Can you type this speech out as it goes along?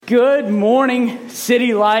Good morning,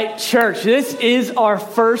 City Light Church. This is our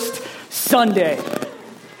first Sunday.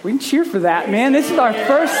 We can cheer for that, man. This is our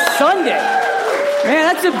first Sunday.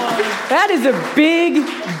 Man, that is a big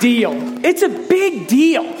deal. It's a big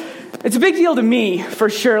deal. It's a big deal to me, for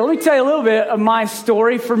sure. Let me tell you a little bit of my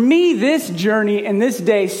story. For me, this journey and this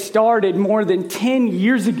day started more than 10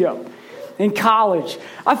 years ago in college.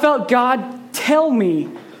 I felt God tell me,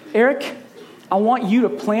 Eric, I want you to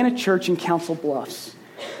plant a church in Council Bluffs.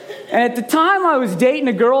 And at the time, I was dating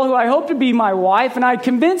a girl who I hoped to be my wife, and I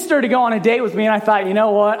convinced her to go on a date with me, and I thought, you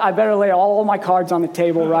know what, I better lay all my cards on the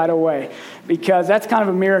table right away, because that's kind of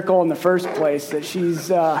a miracle in the first place that she's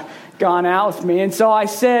gone out with me. And so I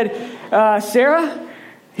said, Sarah,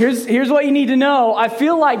 here's what you need to know. I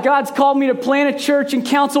feel like God's called me to plant a church in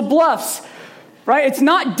Council Bluffs. Right? It's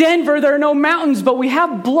not Denver. There are no mountains, but we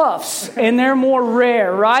have bluffs, and they're more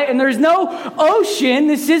rare, right? And there's no ocean.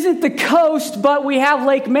 This isn't the coast, but we have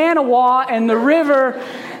Lake Manawa and the river.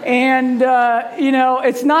 And,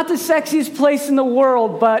 it's not the sexiest place in the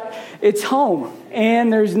world, but it's home.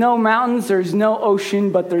 And there's no mountains, there's no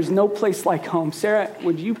ocean, but there's no place like home. Sarah,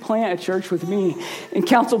 would you plant a church with me in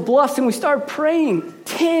Council Bluffs? And we started praying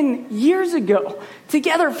 10 years ago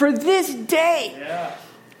together for this day. Yeah.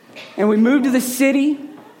 And we moved to the city,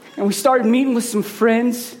 and we started meeting with some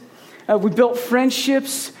friends. We built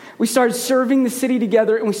friendships. We started serving the city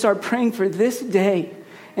together, and we started praying for this day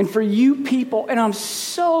and for you people. And I'm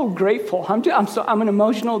so grateful. I'm an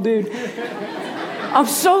emotional dude. I'm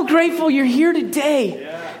so grateful you're here today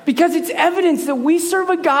because it's evidence that we serve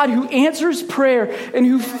a God who answers prayer and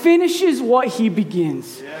who finishes what he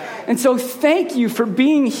begins. And so thank you for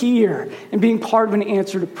being here and being part of an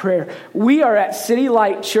answer to prayer. We are at City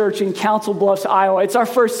Light Church in Council Bluffs, Iowa. It's our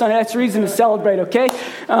first Sunday. That's reason to celebrate, okay?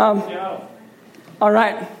 All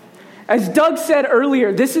right. As Doug said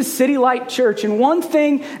earlier, this is City Light Church. And one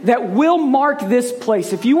thing that will mark this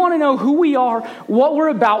place, if you want to know who we are, what we're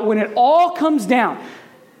about, when it all comes down,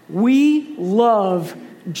 we love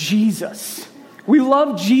Jesus. We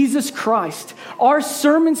love Jesus Christ. Our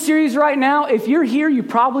sermon series right now, if you're here, you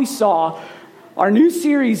probably saw, our new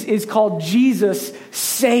series is called Jesus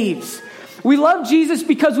Saves. We love Jesus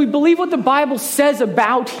because we believe what the Bible says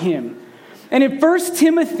about him. And in 1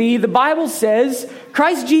 Timothy, the Bible says,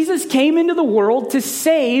 Christ Jesus came into the world to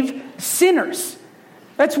save sinners.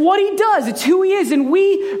 That's what he does. It's who he is. And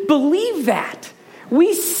we believe that.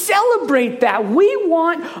 We celebrate that. We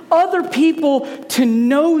want other people to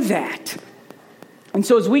know that. And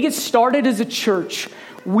so as we get started as a church,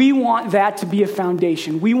 we want that to be a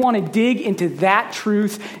foundation. We want to dig into that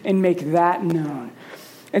truth and make that known.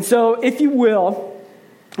 And so if you will,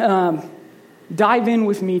 dive in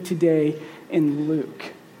with me today in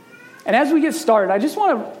Luke. And as we get started,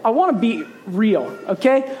 I want to be real,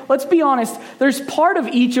 okay? Let's be honest. There's part of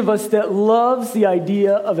each of us that loves the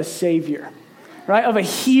idea of a savior, right? Of a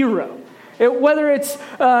hero. Whether it's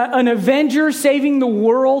an Avenger saving the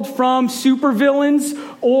world from supervillains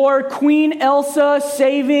or Queen Elsa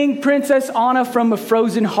saving Princess Anna from a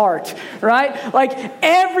frozen heart, right? Like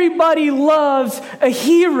everybody loves a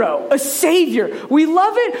hero, a savior. We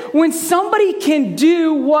love it when somebody can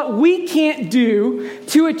do what we can't do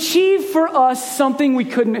to achieve for us something we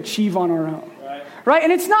couldn't achieve on our own. Right?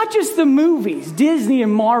 And it's not just the movies, Disney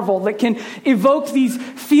and Marvel, that can evoke these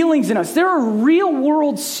feelings in us. There are real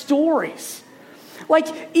world stories. Like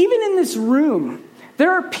even in this room,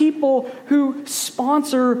 there are people who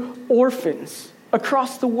sponsor orphans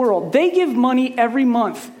across the world. They give money every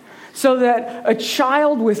month so that a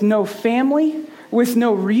child with no family, with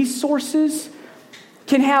no resources,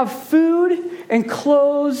 can have food and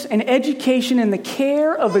clothes and education and the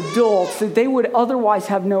care of adults that they would otherwise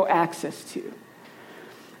have no access to.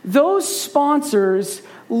 Those sponsors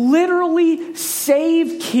literally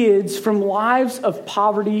save kids from lives of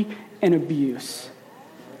poverty and abuse.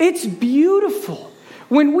 It's beautiful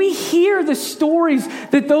when we hear the stories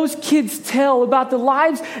that those kids tell about the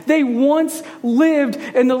lives they once lived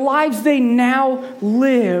and the lives they now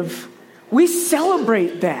live. We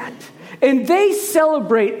celebrate that. And they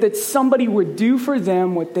celebrate that somebody would do for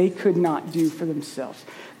them what they could not do for themselves.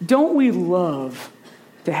 Don't we love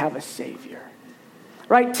to have a Savior?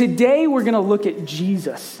 Right? Today we're going to look at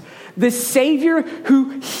Jesus, the Savior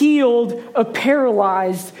who healed a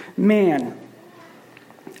paralyzed man.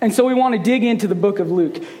 And so we want to dig into the book of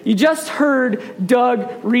Luke. You just heard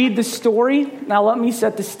Doug read the story. Now let me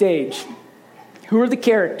set the stage. Who are the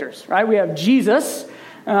characters? Right? We have Jesus.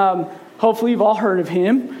 Hopefully you've all heard of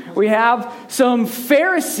him. We have some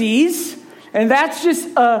Pharisees, and that's just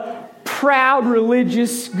a proud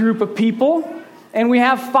religious group of people. And we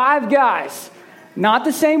have 5 guys. Not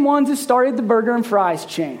the same ones that started the burger and fries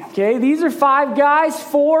chain, okay? These are 5 guys,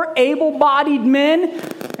 4 able-bodied men,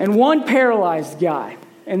 and 1 paralyzed guy,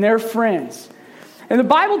 and they're friends. And the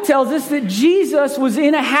Bible tells us that Jesus was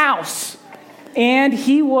in a house, and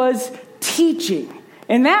he was teaching.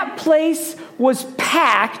 And that place was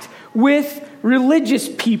packed with religious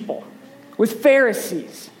people, with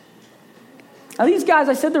Pharisees. Now these guys,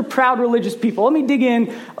 I said they're proud religious people. Let me dig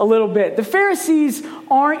in a little bit. The Pharisees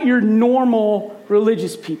aren't your normal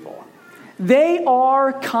religious people. They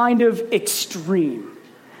are kind of extreme.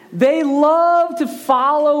 They love to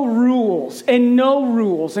follow rules and know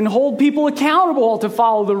rules and hold people accountable to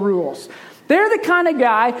follow the rules. They're the kind of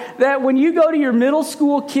guy that when you go to your middle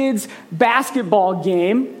school kids' basketball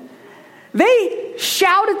game, they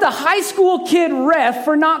shout at the high school kid ref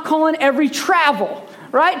for not calling every travel.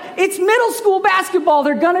 Right? It's middle school basketball.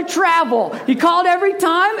 They're going to travel. You call it every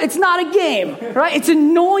time, it's not a game. Right? It's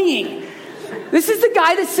annoying. This is the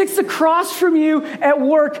guy that sits across from you at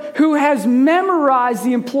work who has memorized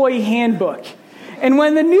the employee handbook. And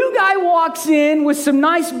when the new guy walks in with some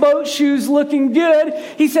nice boat shoes looking good,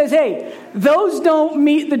 he says, hey, those don't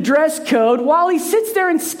meet the dress code, while he sits there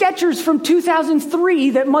in Skechers from 2003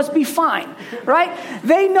 that must be fine. Right?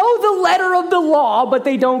 They know the letter of the law, but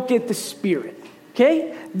they don't get the spirit.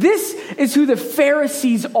 Okay? This is who the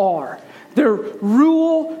Pharisees are. They're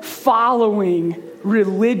rule-following,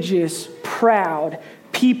 religious, proud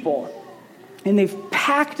people. And they've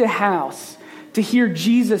packed a house to hear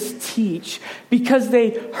Jesus teach because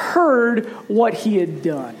they heard what he had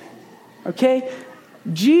done. Okay?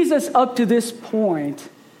 Jesus, up to this point,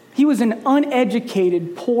 he was an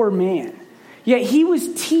uneducated, poor man. Yet he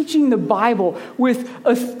was teaching the Bible with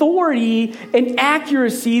authority and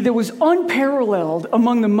accuracy that was unparalleled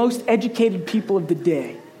among the most educated people of the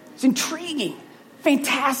day. It's intriguing,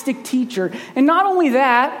 fantastic teacher. And not only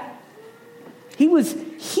that, he was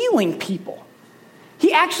healing people.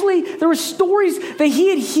 There were stories that he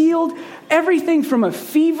had healed everything from a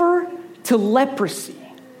fever to leprosy.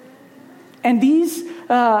 And these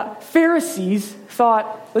Pharisees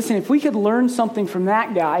thought, listen, if we could learn something from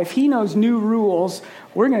that guy, if he knows new rules,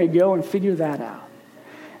 we're going to go and figure that out.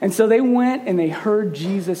 And so they went and they heard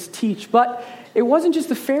Jesus teach. But it wasn't just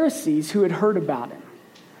the Pharisees who had heard about him.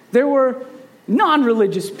 There were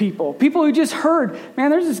non-religious people who just heard, man,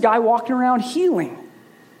 there's this guy walking around healing.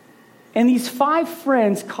 And these 5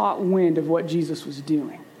 friends caught wind of what Jesus was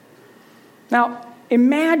doing. Now,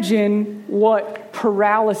 imagine what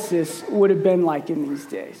paralysis would have been like in these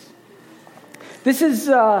days. This is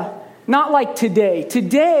not like today.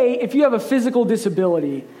 Today, if you have a physical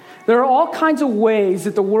disability, there are all kinds of ways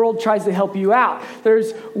that the world tries to help you out.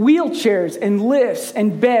 There's wheelchairs and lifts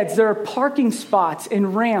and beds. There are parking spots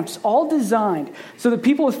and ramps, all designed so that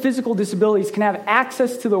people with physical disabilities can have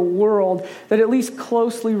access to the world that at least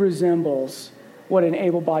closely resembles what an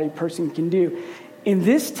able-bodied person can do. In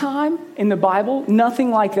this time, in the Bible,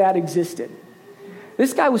 nothing like that existed.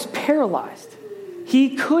 This guy was paralyzed.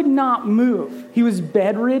 He could not move. He was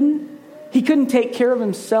bedridden. He couldn't take care of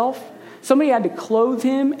himself. Somebody had to clothe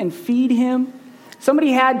him and feed him.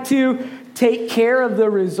 Somebody had to take care of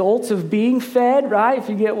the results of being fed, right? If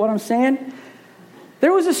you get what I'm saying.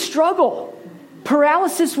 There was a struggle.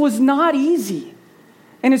 Paralysis was not easy.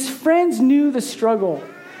 And his friends knew the struggle.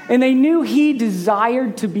 And they knew he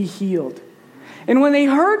desired to be healed. And when they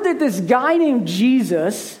heard that this guy named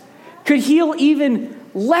Jesus could heal even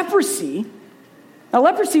leprosy. Now,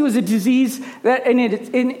 leprosy was a disease that in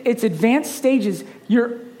its advanced stages,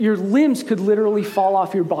 your limbs could literally fall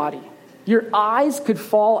off your body. Your eyes could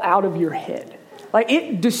fall out of your head. Like,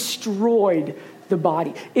 it destroyed the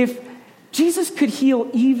body. If Jesus could heal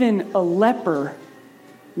even a leper,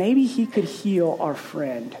 maybe he could heal our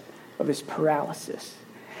friend of his paralysis.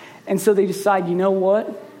 And so they decide, you know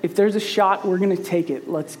what? If there's a shot, we're going to take it.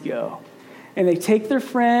 Let's go. And they take their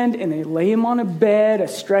friend and they lay him on a bed, a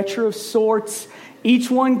stretcher of sorts.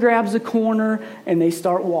 Each one grabs a corner and they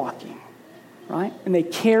start walking, right? And they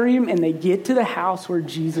carry him and they get to the house where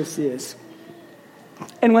Jesus is.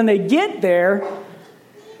 And when they get there,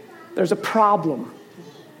 there's a problem.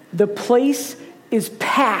 The place is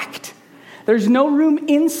packed. There's no room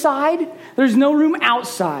inside. There's no room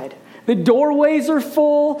outside. The doorways are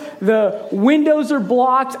full. The windows are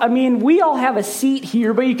blocked. I mean, we all have a seat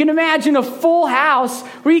here, but you can imagine a full house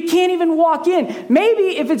where you can't even walk in.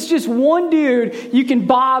 Maybe if it's just one dude, you can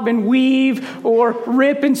bob and weave or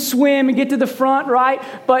rip and swim and get to the front, right?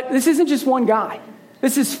 But this isn't just one guy.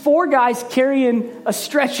 This is 4 guys carrying a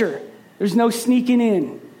stretcher. There's no sneaking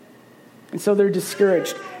in. And so they're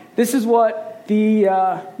discouraged. This is what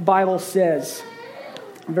the Bible says.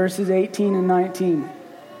 Verses 18 and 19.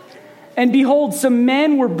 And behold, some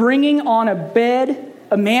men were bringing on a bed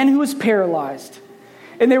a man who was paralyzed.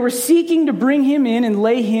 And they were seeking to bring him in and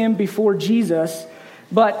lay him before Jesus.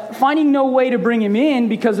 But finding no way to bring him in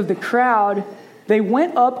because of the crowd, they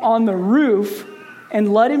went up on the roof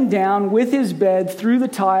and let him down with his bed through the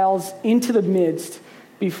tiles into the midst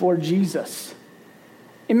before Jesus.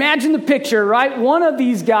 Imagine the picture, right? One of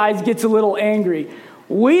these guys gets a little angry.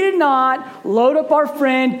 We did not load up our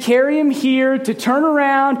friend, carry him here to turn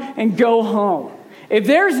around and go home. If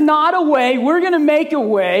there's not a way, we're going to make a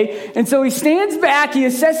way. And so he stands back, he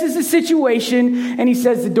assesses the situation, and he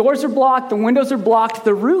says, the doors are blocked, the windows are blocked,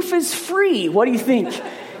 the roof is free. What do you think?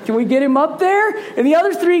 Can we get him up there? And the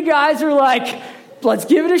other three guys are like, let's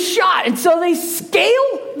give it a shot. And so they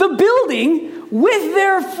scale the building with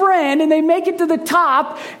their friend, and they make it to the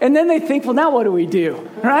top, and then they think, well, now what do we do,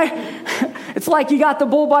 right? It's like you got the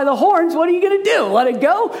bull by the horns. What are you going to do? Let it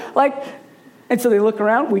go? And so they look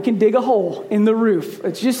around. We can dig a hole in the roof.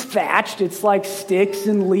 It's just thatched. It's like sticks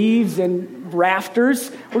and leaves and rafters.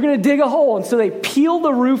 We're going to dig a hole. And so they peel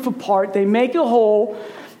the roof apart. They make a hole.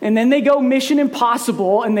 And then they go Mission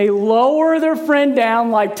Impossible. And they lower their friend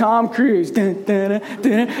down like Tom Cruise. Dun, dun, dun,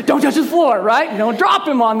 dun. Don't touch the floor, right? Don't drop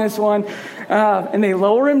him on this one. And they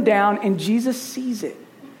lower him down. And Jesus sees it.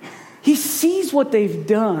 He sees what they've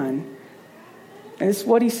done. And this is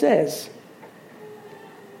what he says.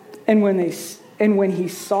 And when he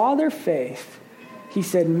saw their faith, he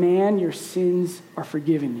said, man, your sins are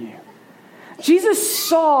forgiven you. Jesus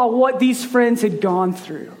saw what these friends had gone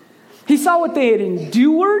through. He saw what they had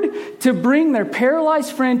endured to bring their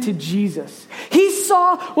paralyzed friend to Jesus. He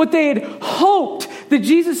saw what they had hoped that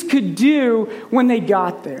Jesus could do when they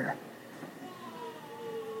got there.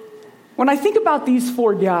 When I think about these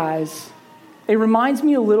four guys, it reminds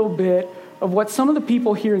me a little bit of what some of the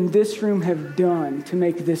people here in this room have done to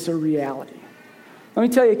make this a reality. Let me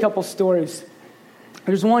tell you a couple stories.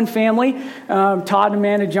 There's one family, Todd and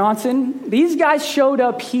Amanda Johnson. These guys showed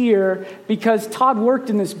up here because Todd worked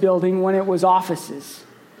in this building when it was offices.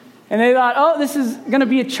 And they thought, oh, this is going to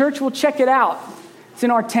be a church. We'll check it out. It's in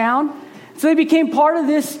our town. So they became part of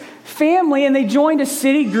this family, and they joined a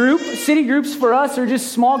city group. City groups for us are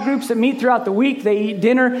just small groups that meet throughout the week. They eat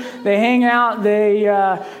dinner, they hang out, they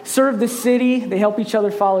serve the city, they help each other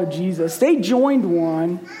follow Jesus. They joined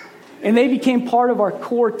one, and they became part of our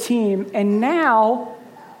core team, and now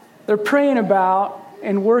they're praying about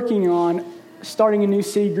and working on starting a new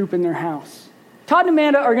city group in their house. Todd and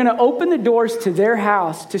Amanda are going to open the doors to their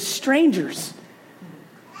house to strangers,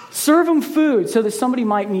 serve them food so that somebody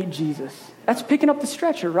might meet Jesus. That's picking up the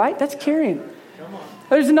stretcher, right? That's carrying.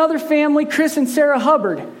 There's another family, Chris and Sarah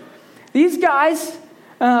Hubbard. These guys,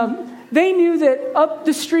 they knew that up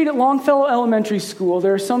the street at Longfellow Elementary School,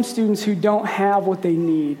 there are some students who don't have what they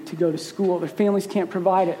need to go to school. Their families can't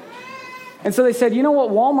provide it. And so they said, you know what?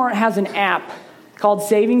 Walmart has an app called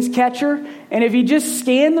Savings Catcher. And if you just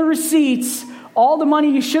scan the receipts, all the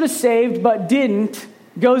money you should have saved but didn't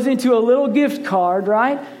goes into a little gift card,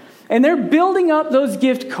 right? And they're building up those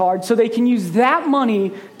gift cards so they can use that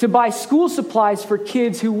money to buy school supplies for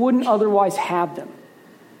kids who wouldn't otherwise have them.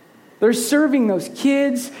 They're serving those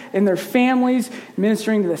kids and their families,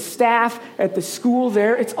 ministering to the staff at the school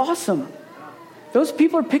there. It's awesome. Those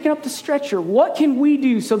people are picking up the stretcher. What can we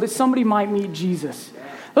do so that somebody might meet Jesus?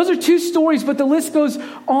 Those are two stories, but the list goes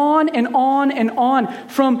on and on and on.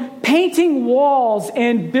 From painting walls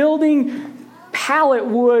and building pallet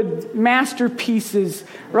wood masterpieces,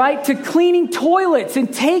 right, to cleaning toilets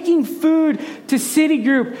and taking food to city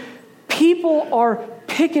group. People are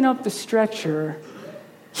picking up the stretcher,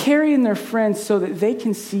 carrying their friends so that they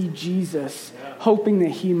can see Jesus, hoping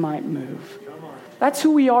that he might move. That's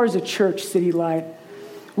who we are as a church, City Light.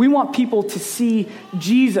 We want people to see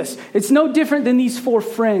Jesus. It's no different than these four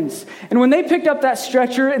friends. And when they picked up that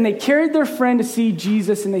stretcher and they carried their friend to see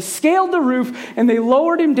Jesus and they scaled the roof and they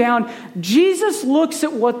lowered him down, Jesus looks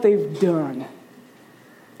at what they've done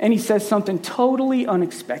and he says something totally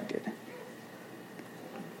unexpected.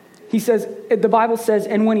 He says, the Bible says,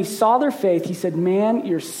 and when he saw their faith, he said, man,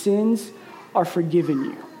 your sins are forgiven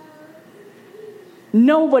you.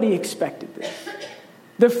 Nobody expected this.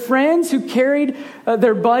 The friends who carried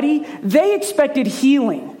their buddy, they expected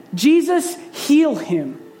healing. Jesus healed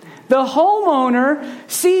him. The homeowner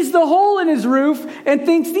sees the hole in his roof and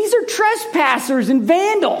thinks these are trespassers and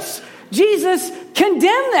vandals. Jesus,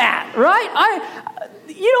 condemn that, right?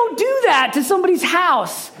 You don't do that to somebody's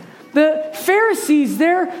house. The Pharisees,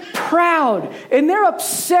 they're proud and they're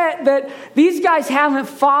upset that these guys haven't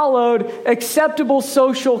followed acceptable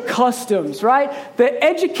social customs, right? The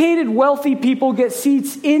educated, wealthy people get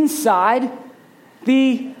seats inside.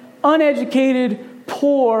 The uneducated,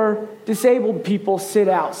 poor, disabled people sit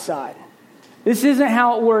outside. This isn't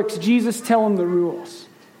how it works. Jesus tell them the rules.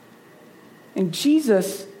 And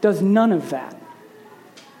Jesus does none of that.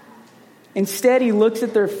 Instead, he looks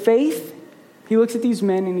at their faith. He looks at these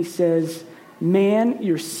men and he says, man,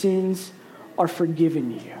 your sins are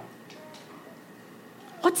forgiven you.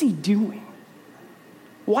 What's he doing?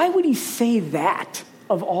 Why would he say that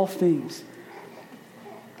of all things?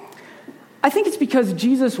 I think it's because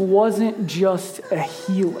Jesus wasn't just a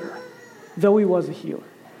healer, though he was a healer.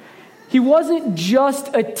 He wasn't just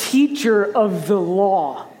a teacher of the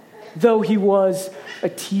law, though he was a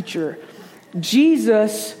teacher.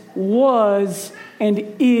 Jesus was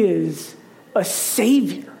and is a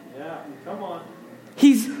savior. Yeah, come on.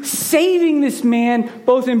 He's saving this man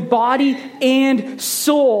both in body and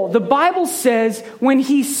soul. The Bible says when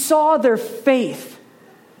he saw their faith,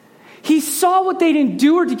 he saw what they'd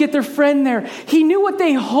endured to get their friend there. He knew what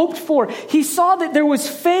they hoped for. He saw that there was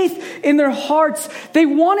faith in their hearts. They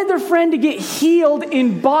wanted their friend to get healed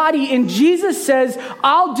in body. And Jesus says,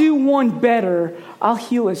 I'll do one better. I'll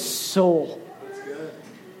heal his soul. That's good.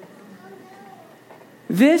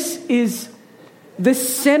 This is the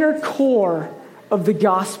center core of the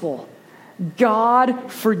gospel.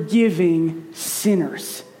 God forgiving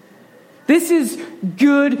sinners. This is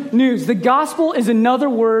good news. The gospel is another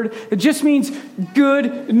word that just means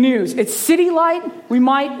good news. It's City Light. We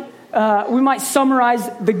might summarize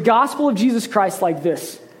the gospel of Jesus Christ like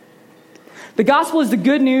this. The gospel is the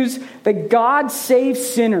good news that God saves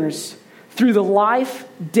sinners through the life,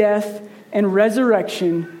 death, and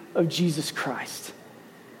resurrection of Jesus Christ.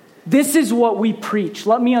 This is what we preach.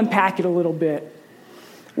 Let me unpack it a little bit.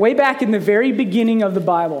 Way back in the very beginning of the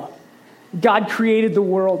Bible, God created the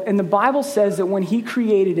world, and the Bible says that when he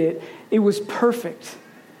created it, it was perfect.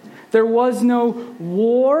 There was no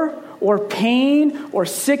war or pain or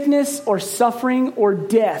sickness or suffering or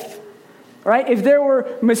death, right? If there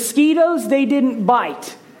were mosquitoes, they didn't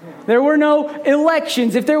bite. There were no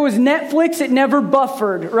elections. If there was Netflix, it never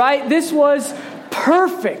buffered, right? This was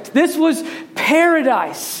perfect. This was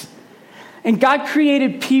paradise. And God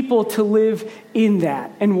created people to live in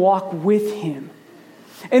that and walk with him.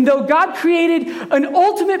 And though God created an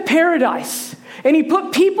ultimate paradise, and he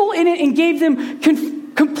put people in it and gave them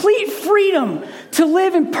complete freedom to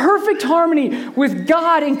live in perfect harmony with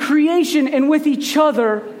God and creation and with each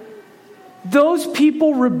other, those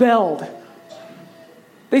people rebelled.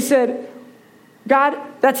 They said, God,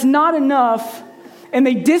 that's not enough. And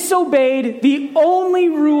they disobeyed the only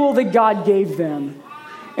rule that God gave them.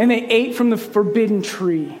 And they ate from the forbidden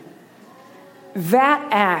tree. That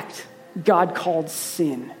act God called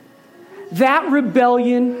sin. That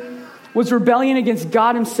rebellion was rebellion against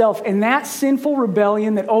God himself. And that sinful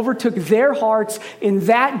rebellion that overtook their hearts in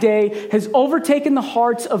that day has overtaken the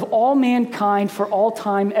hearts of all mankind for all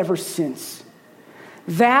time ever since.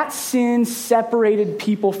 That sin separated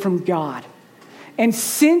people from God. And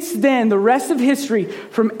since then, the rest of history,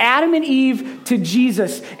 from Adam and Eve to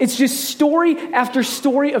Jesus, it's just story after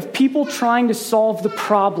story of people trying to solve the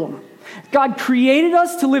problem. God created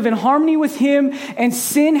us to live in harmony with him, and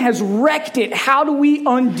sin has wrecked it. How do we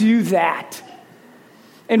undo that?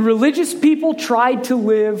 And religious people tried to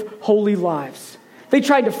live holy lives. They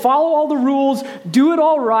tried to follow all the rules, do it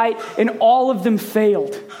all right, and all of them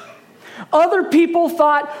failed. Other people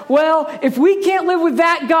thought, well, if we can't live with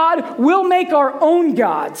that God, we'll make our own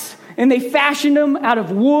gods. And they fashioned them out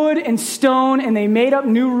of wood and stone, and they made up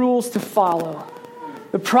new rules to follow.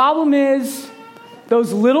 The problem is,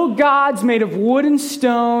 those little gods made of wood and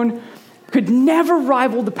stone could never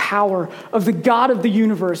rival the power of the God of the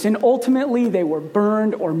universe. And ultimately, they were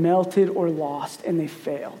burned or melted or lost, and they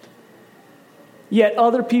failed. Yet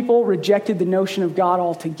other people rejected the notion of God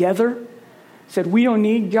altogether, said, we don't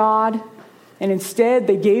need God. And instead,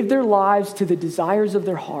 they gave their lives to the desires of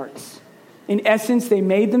their hearts. In essence, they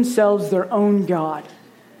made themselves their own God.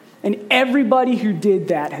 And everybody who did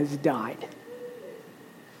that has died.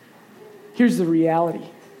 Here's the reality.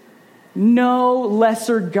 No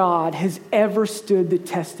lesser God has ever stood the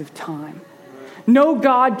test of time. No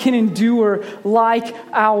God can endure like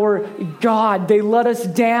our God. They let us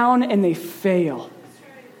down and they fail.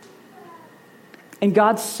 And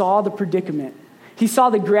God saw the predicament. He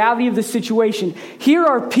saw the gravity of the situation. Here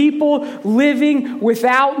are people living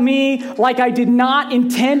without me like I did not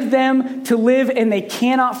intend them to live, and they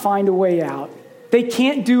cannot find a way out. They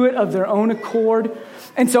can't do it of their own accord.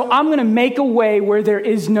 And so I'm going to make a way where there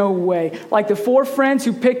is no way. Like the 4 friends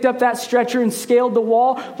who picked up that stretcher and scaled the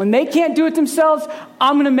wall. When they can't do it themselves,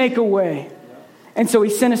 I'm going to make a way. And so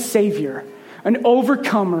he sent a savior, an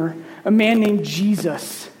overcomer, a man named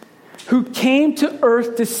Jesus, who came to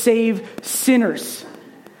earth to save sinners.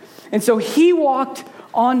 And so he walked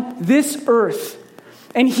on this earth.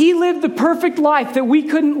 And he lived the perfect life that we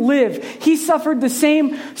couldn't live. He suffered the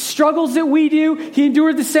same struggles that we do. He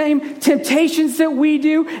endured the same temptations that we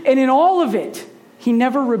do. And in all of it, he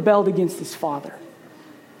never rebelled against his Father.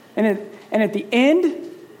 And at the end,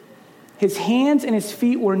 his hands and his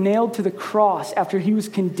feet were nailed to the cross after he was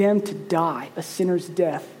condemned to die a sinner's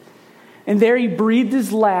death. And there he breathed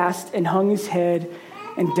his last and hung his head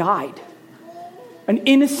and died. An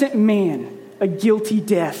innocent man, a guilty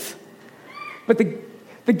death. But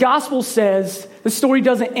the gospel says the story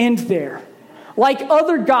doesn't end there. Like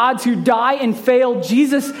other gods who die and fail,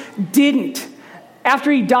 Jesus didn't.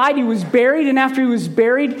 After he died, he was buried, and after he was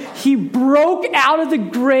buried, he broke out of the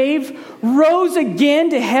grave, rose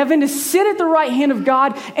again to heaven to sit at the right hand of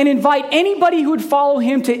God and invite anybody who would follow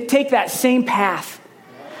him to take that same path.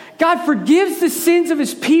 God forgives the sins of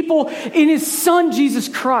his people in his Son, Jesus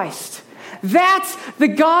Christ. That's the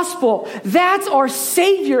gospel. That's our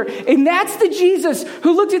Savior. And that's the Jesus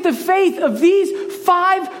who looked at the faith of these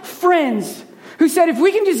 5 friends who said, if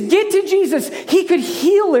we can just get to Jesus, he could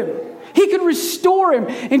heal him. He could restore him.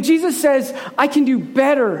 And Jesus says, I can do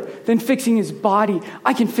better than fixing his body.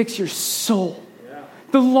 I can fix your soul.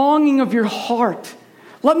 The longing of your heart.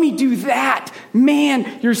 Let me do that.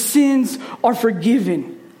 Man, your sins are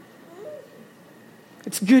forgiven.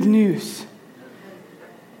 It's good news.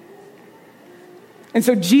 And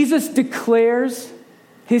so Jesus declares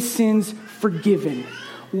his sins forgiven.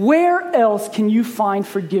 Where else can you find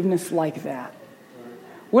forgiveness like that?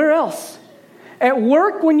 Where else? At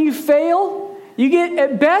work, when you fail, you get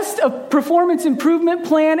at best a performance improvement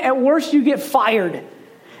plan. At worst, you get fired.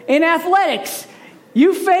 In athletics,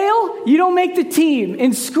 you fail, you don't make the team.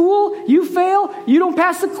 In school, you fail, you don't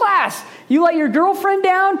pass the class. You let your girlfriend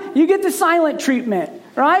down, you get the silent treatment,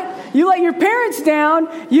 right? You let your parents down,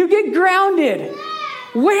 you get grounded.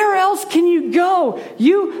 Where else can you go?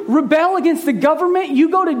 You rebel against the government, you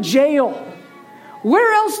go to jail.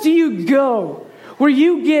 Where else do you go where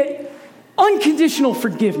you get unconditional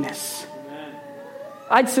forgiveness?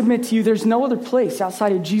 I'd submit to you there's no other place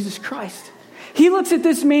outside of Jesus Christ. He looks at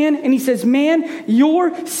this man and he says, man,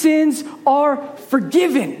 your sins are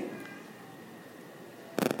forgiven.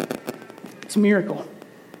 It's a miracle.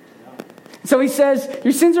 So he says,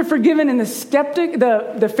 your sins are forgiven, and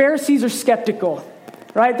the Pharisees are skeptical.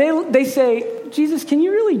 Right? They say, Jesus, can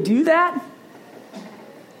you really do that?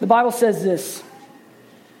 The Bible says this.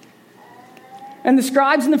 And the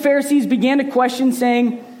scribes and the Pharisees began to question,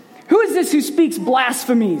 saying, who is this who speaks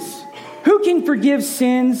blasphemies? Who can forgive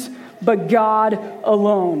sins but God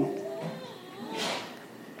alone?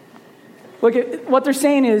 Look, at what they're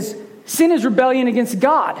saying is sin is rebellion against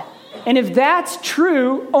God. And if that's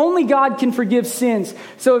true, only God can forgive sins.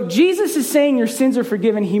 So if Jesus is saying your sins are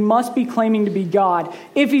forgiven, he must be claiming to be God.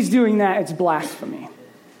 If he's doing that, it's blasphemy.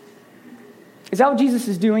 Is that what Jesus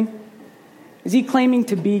is doing? Is he claiming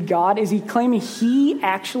to be God? Is he claiming he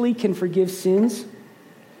actually can forgive sins?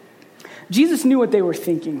 Jesus knew what they were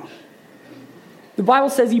thinking. The Bible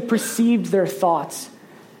says he perceived their thoughts.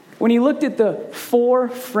 When he looked at the 4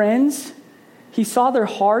 friends, he saw their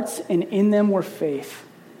hearts, and in them were faith.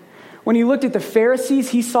 When he looked at the Pharisees,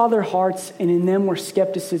 he saw their hearts, and in them were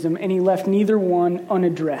skepticism, and he left neither one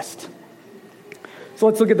unaddressed. So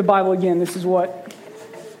let's look at the Bible again. This is what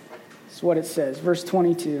it says. Verse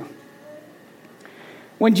 22.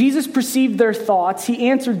 When Jesus perceived their thoughts, he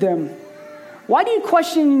answered them, why do you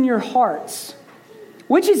question in your hearts?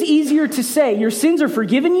 Which is easier to say, your sins are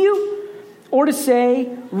forgiven you, or to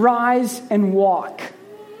say, rise and walk?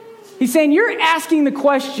 He's saying, you're asking the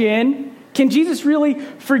question, can Jesus really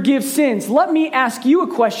forgive sins? Let me ask you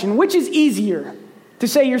a question. Which is easier? To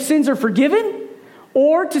say your sins are forgiven,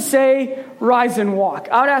 or to say rise and walk?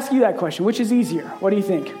 I would ask you that question. Which is easier? What do you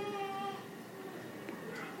think?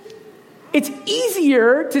 It's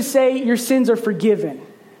easier to say your sins are forgiven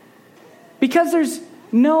because there's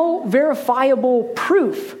no verifiable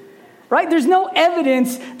proof, right? There's no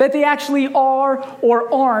evidence that they actually are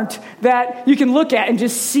or aren't that you can look at and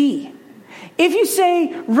just see. If you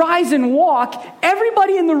say rise and walk,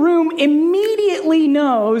 everybody in the room immediately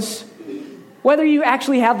knows whether you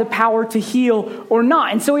actually have the power to heal or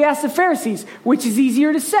not. And so he asked the Pharisees, which is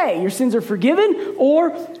easier to say, your sins are forgiven,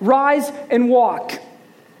 or rise and walk?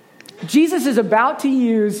 Jesus is about to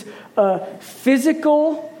use a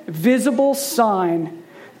physical, visible sign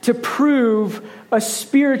to prove a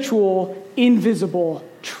spiritual, invisible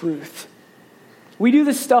truth. We do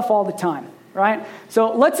this stuff all the time, right?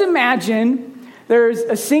 So let's imagine there's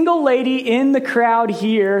a single lady in the crowd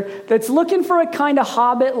here that's looking for a kind of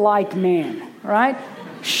hobbit-like man, right?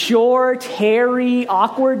 Short, hairy,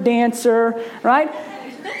 awkward dancer, right?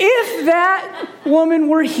 if that woman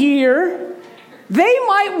were here, they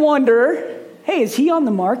might wonder, hey, is he on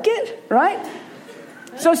the market, right?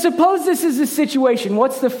 So suppose this is the situation.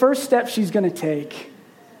 What's the first step she's going to take?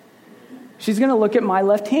 She's going to look at my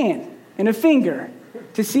left hand and a finger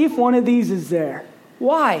to see if one of these is there.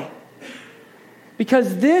 Why?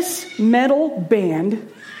 Because this metal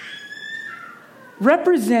band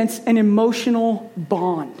represents an emotional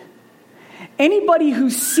bond. Anybody who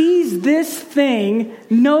sees this thing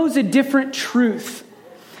knows a different truth.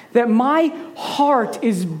 That my heart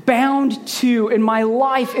is bound to and my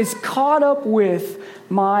life is caught up with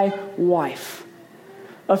my wife.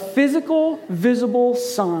 A physical, visible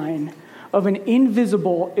sign of an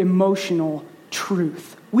invisible, emotional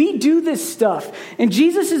truth. We do this stuff. And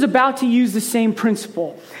Jesus is about to use the same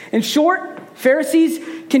principle. In short, Pharisees,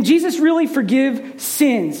 can Jesus really forgive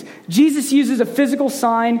sins? Jesus uses a physical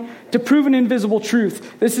sign to prove an invisible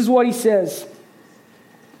truth. This is what he says.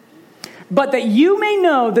 But that you may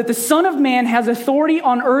know that the Son of Man has authority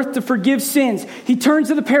on earth to forgive sins. He turns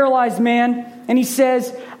to the paralyzed man and he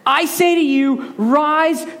says, I say to you,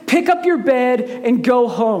 rise, pick up your bed, and go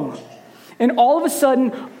home. And all of a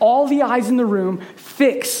sudden, all the eyes in the room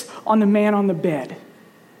fix on the man on the bed.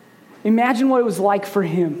 Imagine what it was like for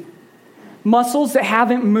him. Muscles that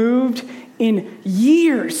haven't moved in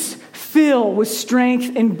years fill with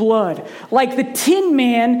strength and blood. Like the Tin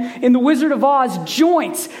Man in The Wizard of Oz,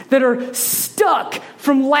 joints that are stuck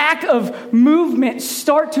from lack of movement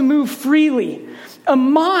start to move freely. A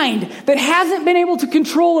mind that hasn't been able to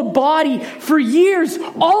control a body for years,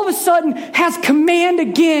 all of a sudden has command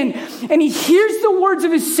again. And he hears the words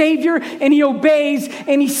of his Savior and he obeys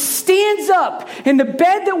and he stands up. And the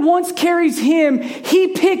bed that once carries him, he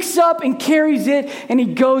picks up and carries it and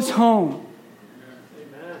he goes home.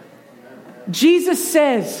 Jesus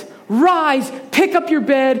says, rise, pick up your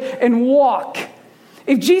bed and walk.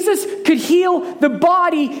 If Jesus could heal the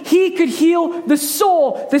body, he could heal the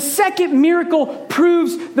soul. The second miracle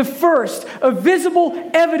proves the first. A visible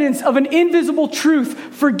evidence of an invisible truth.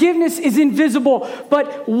 Forgiveness is invisible,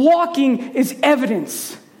 but walking is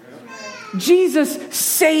evidence. Jesus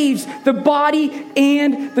saves the body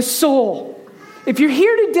and the soul. If you're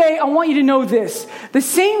here today, I want you to know this. The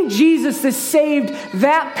same Jesus that saved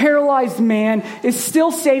that paralyzed man is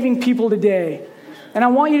still saving people today. And I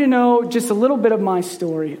want you to know just a little bit of my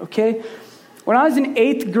story, okay? When I was in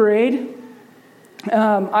 8th grade,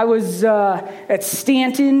 I was at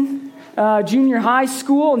Stanton Junior High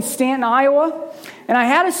School in Stanton, Iowa. And I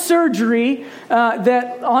had a surgery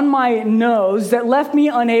that on my nose that left me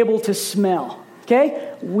unable to smell,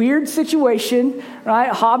 okay? Weird situation, right?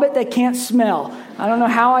 A hobbit that can't smell. I don't know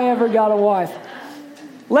how I ever got a wife.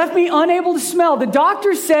 Left me unable to smell. The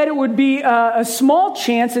doctor said it would be a small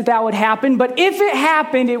chance that would happen, but if it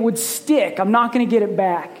happened, it would stick. I'm not going to get it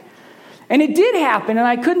back. And it did happen, and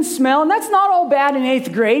I couldn't smell, and that's not all bad in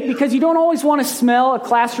 8th grade because you don't always want to smell a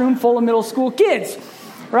classroom full of middle school kids,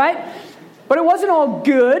 right? But it wasn't all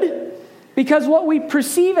good because what we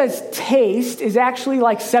perceive as taste is actually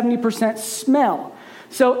like 70% smell.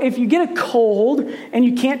 So if you get a cold and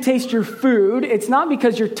you can't taste your food, it's not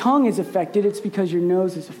because your tongue is affected, it's because your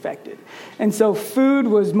nose is affected. And so food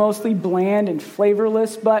was mostly bland and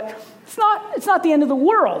flavorless, but it's not the end of the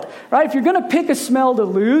world, right? If you're going to pick a smell to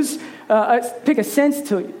lose, pick a sense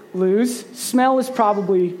to lose, smell is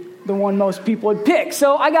probably the one most people would pick.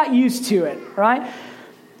 So I got used to it, right?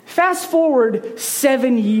 Fast forward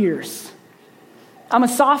 7 years. I'm a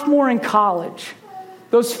sophomore in college.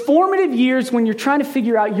 Those formative years when you're trying to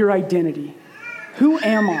figure out your identity. Who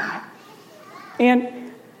am I?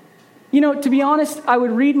 And, to be honest, I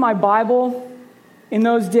would read my Bible in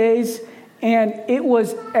those days, and it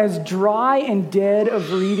was as dry and dead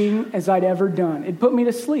of reading as I'd ever done. It put me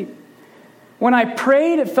to sleep. When I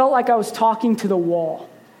prayed, it felt like I was talking to the wall.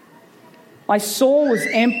 My soul was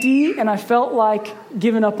empty, and I felt like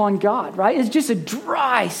giving up on God, right? It's just a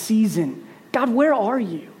dry season. God, where are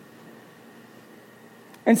you?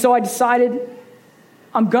 And so I decided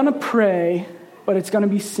I'm going to pray, but it's going to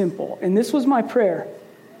be simple. And this was my prayer.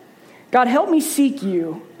 God, help me seek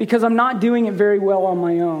you because I'm not doing it very well on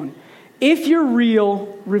my own. If you're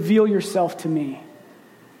real, reveal yourself to me.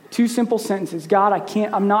 2 simple sentences. God,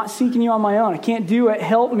 I'm not seeking you on my own. I can't do it.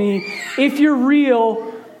 Help me. If you're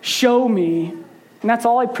real, show me. And that's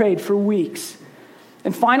all I prayed for weeks.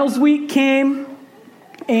 And finals week came,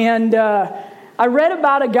 and I I read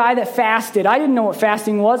about a guy that fasted. I didn't know what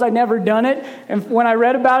fasting was. I'd never done it. And when I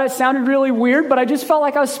read about it, it sounded really weird, but I just felt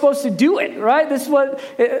like I was supposed to do it, right? This is what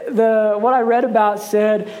I read about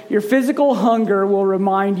said, your physical hunger will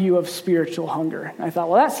remind you of spiritual hunger. And I thought,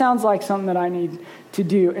 well, that sounds like something that I need to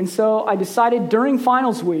do. And so I decided during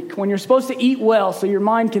finals week, when you're supposed to eat well so your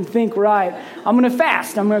mind can think right, I'm going to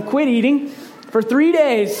fast. I'm going to quit eating for 3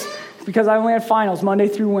 days because I only had finals Monday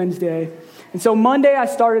through Wednesday. And so Monday I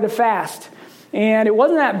started a fast. And it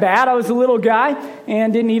wasn't that bad. I was a little guy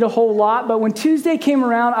and didn't eat a whole lot. But when Tuesday came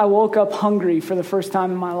around, I woke up hungry for the first time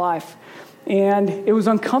in my life. And it was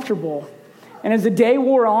uncomfortable. And as the day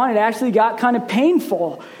wore on, it actually got kind of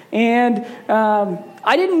painful. And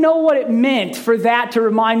I didn't know what it meant for that to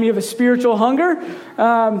remind me of a spiritual hunger.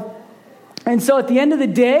 And so at the end of the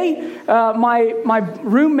day, my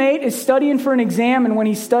roommate is studying for an exam. And when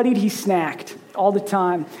he studied, he snacked all the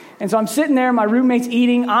time. And so I'm sitting there, my roommate's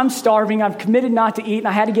eating, I'm starving, I've committed not to eat, and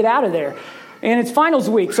I had to get out of there. And it's finals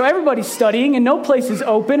week, so everybody's studying, and no place is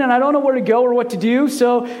open, and I don't know where to go or what to do.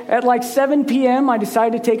 So at like 7 p.m., I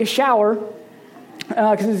decided to take a shower,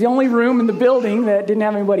 because it's the only room in the building that didn't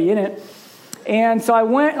have anybody in it. And so I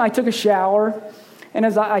went and I took a shower, and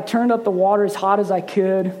as I turned up the water as hot as I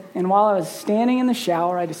could, and while I was standing in the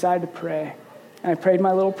shower, I decided to pray. And I prayed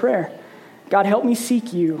my little prayer. God, help me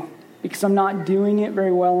seek you, because I'm not doing it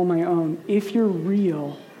very well on my own. If you're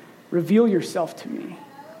real, reveal yourself to me.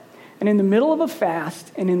 And in the middle of a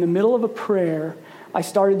fast and in the middle of a prayer, I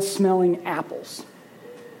started smelling apples.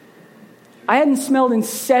 I hadn't smelled in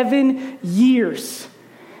 7 years.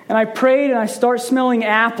 And I prayed and I start smelling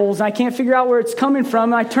apples, and I can't figure out where it's coming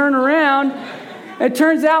from. And I turn around, and it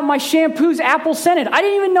turns out my shampoo's apple scented. I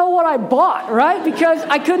didn't even know what I bought, right? Because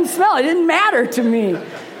I couldn't smell it. It didn't matter to me.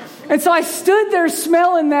 And so I stood there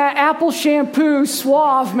smelling that apple shampoo,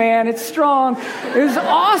 Suave, man. It's strong. It was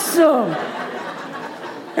awesome.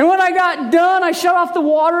 And when I got done, I shut off the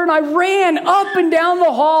water and I ran up and down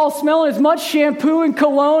the hall smelling as much shampoo and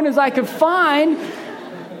cologne as I could find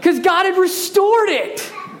because God had restored it.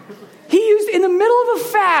 He used, in the middle of a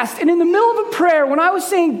fast and in the middle of a prayer, when I was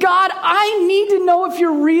saying, God, I need to know if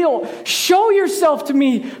you're real. Show yourself to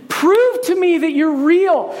me. Prove to me that you're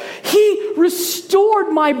real. He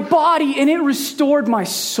restored my body and it restored my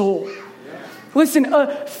soul. Listen,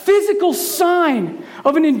 a physical sign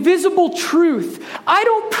of an invisible truth. I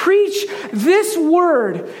don't preach this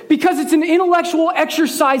word because it's an intellectual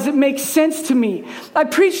exercise that makes sense to me. I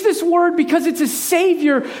preach this word because it's a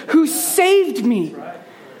Savior who saved me.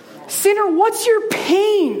 Sinner, what's your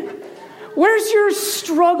pain? Where's your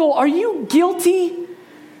struggle? Are you guilty?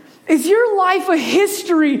 Is your life a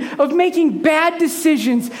history of making bad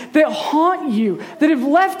decisions that haunt you, that have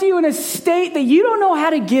left you in a state that you don't know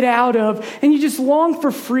how to get out of, and you just long for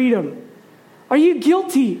freedom? Are you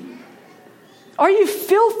guilty? Are you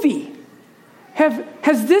filthy?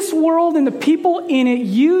 Has this world and the people in it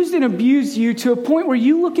used and abused you to a point where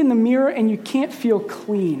you look in the mirror and you can't feel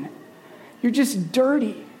clean? You're just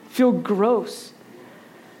dirty. Feel gross.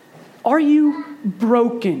 Are you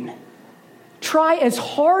broken? Try as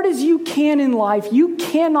hard as you can in life. You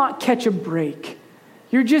cannot catch a break.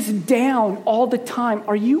 You're just down all the time.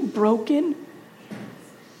 Are you broken?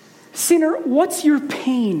 Sinner, what's your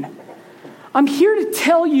pain? I'm here to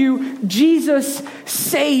tell you Jesus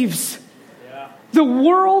saves. The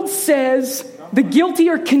world says the guilty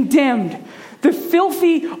are condemned. The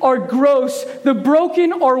filthy are gross. The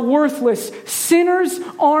broken are worthless. Sinners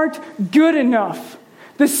aren't good enough.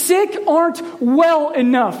 The sick aren't well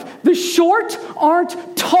enough. The short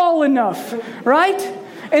aren't tall enough, right?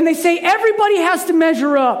 And they say everybody has to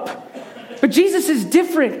measure up. But Jesus is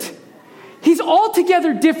different. He's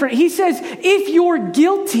altogether different. He says, if you're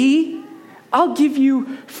guilty, I'll give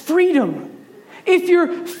you freedom. If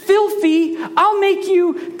you're filthy, I'll make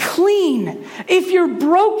you clean. If you're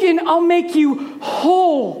broken, I'll make you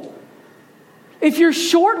whole. If you're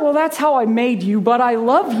short, well, that's how I made you, but I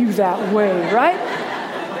love you that way, right?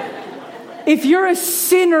 If you're a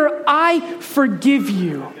sinner, I forgive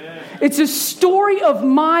you. It's a story of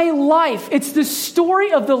my life. It's the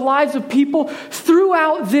story of the lives of people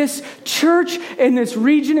throughout this church and this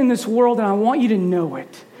region and this world, and I want you to know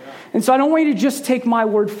it. And so I don't want you to just take my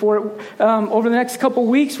word for it. Over the next couple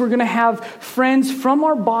weeks, we're going to have friends from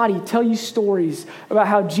our body tell you stories about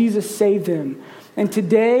how Jesus saved them. And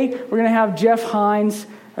today, we're going to have Jeff Hines,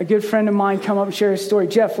 a good friend of mine, come up and share his story.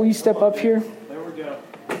 Jeff, will you step up here? There we go.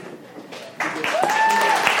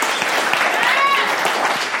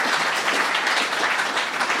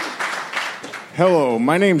 Hello,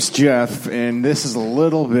 my name's Jeff, and this is a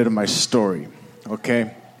little bit of my story,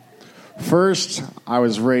 okay? First, I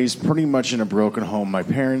was raised pretty much in a broken home. My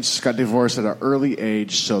parents got divorced at an early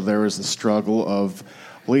age, so there was the struggle of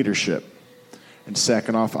leadership. And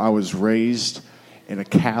second off, I was raised in a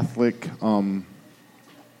Catholic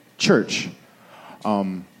church.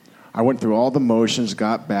 I went through all the motions,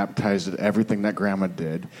 got baptized, did everything that Grandma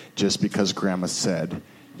did, just because Grandma said,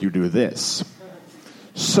 you do this.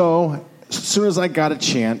 So as soon as I got a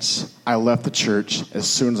chance, I left the church as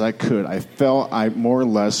soon as I could. I felt I more or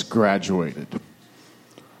less graduated.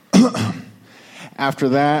 After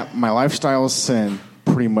that, my lifestyle of sin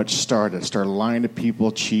pretty much started. I started lying to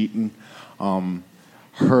people, cheating,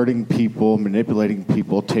 hurting people, manipulating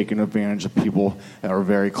people, taking advantage of people that were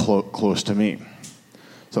very close to me.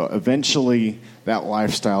 So eventually, that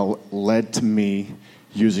lifestyle led to me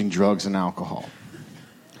using drugs and alcohol.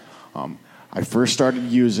 I first started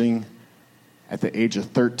using at the age of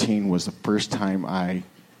 13 was the first time I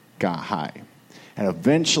got high. And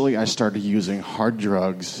eventually I started using hard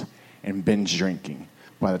drugs and binge drinking.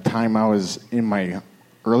 By the time I was in my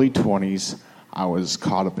early 20s, I was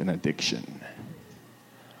caught up in addiction.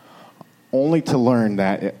 Only to learn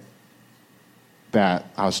that I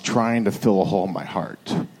was trying to fill a hole in my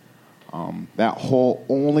heart. That hole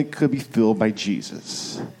only could be filled by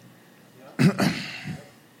Jesus.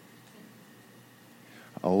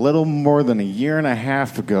 A little more than a year and a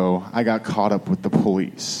half ago, I got caught up with the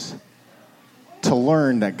police. To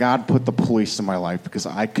learn that God put the police in my life because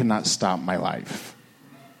I could not stop my life.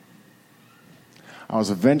 I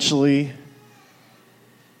was eventually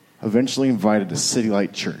invited to City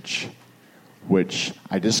Light Church, which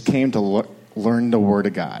I just came to learn the Word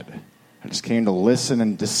of God. I just came to listen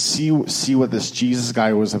and to see what this Jesus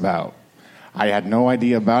guy was about. I had no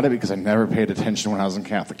idea about it because I never paid attention when I was in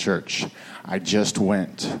Catholic church. I just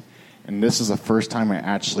went. And this is the first time I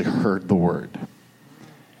actually heard the word.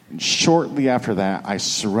 And shortly after that, I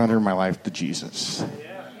surrendered my life to Jesus.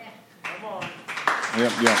 Yeah. Come on.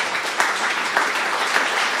 Yep.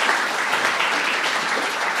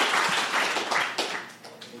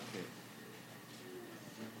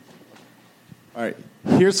 All right.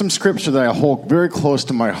 Here's some scripture that I hold very close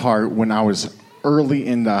to my heart when I was early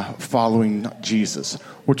in following Jesus,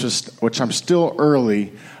 which I'm still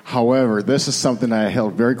early. However, this is something that I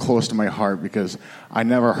held very close to my heart because I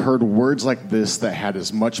never heard words like this that had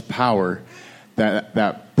as much power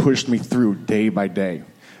that pushed me through day by day.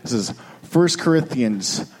 This is 1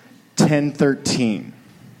 Corinthians 10:13.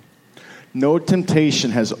 No temptation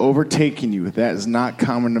has overtaken you that is not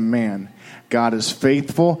common to man. God is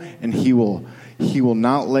faithful, and He will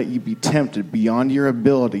not let you be tempted beyond your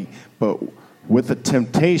ability, but with the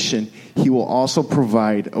temptation, He will also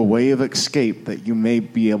provide a way of escape that you may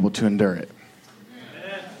be able to endure it.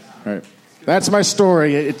 All right. That's my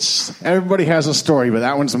story. Everybody has a story, but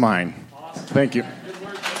that one's mine. Awesome. Thank you.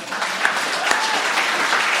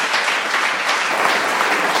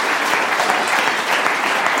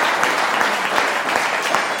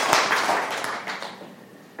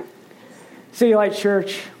 City Light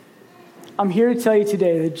Church, I'm here to tell you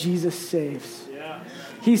today that Jesus saves.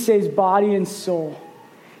 He saves body and soul.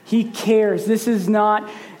 He cares. This is not,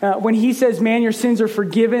 when He says, man, your sins are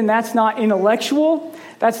forgiven, that's not intellectual.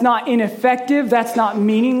 That's not ineffective. That's not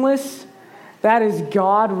meaningless. That is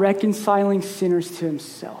God reconciling sinners to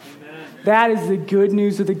Himself. Amen. That is the good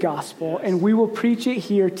news of the gospel. And we will preach it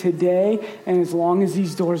here today and as long as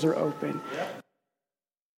these doors are open. Yep.